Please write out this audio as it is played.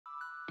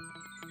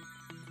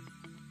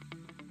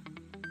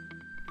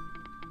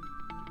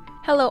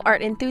Hello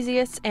art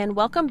enthusiasts, and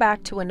welcome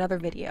back to another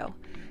video.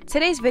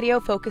 Today's video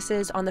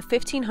focuses on the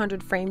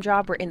 1500 frame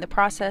job we're in the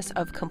process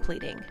of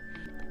completing.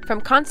 From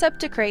concept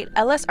to crate,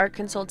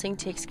 lsartconsulting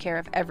takes care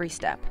of every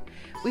step.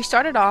 We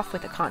started off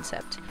with a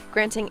concept,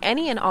 granting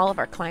any and all of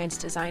our clients'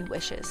 design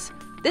wishes.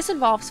 This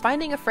involves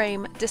finding a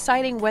frame,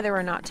 deciding whether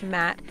or not to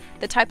mat,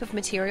 the type of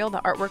material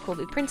the artwork will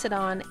be printed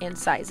on, and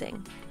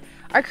sizing.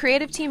 Our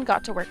creative team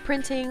got to work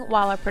printing,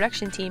 while our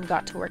production team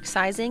got to work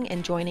sizing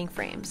and joining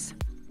frames.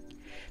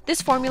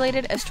 This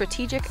formulated a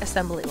strategic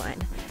assembly line,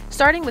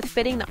 starting with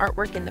fitting the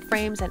artwork in the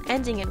frames and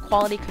ending in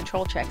quality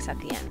control checks at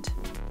the end.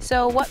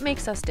 So what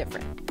makes us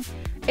different?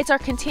 It's our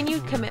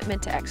continued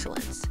commitment to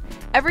excellence.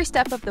 Every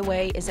step of the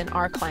way is in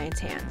our clients'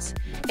 hands.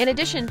 In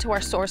addition to our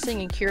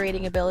sourcing and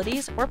curating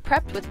abilities, we're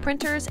prepped with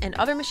printers and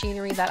other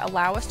machinery that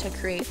allow us to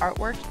create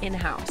artwork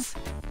in-house.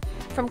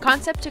 From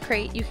concept to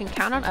crate, you can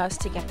count on us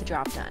to get the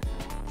job done.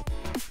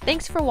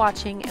 Thanks for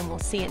watching, and we'll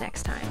see you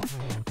next time.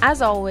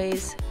 As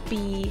always,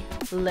 be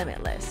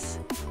limitless.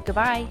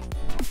 Goodbye.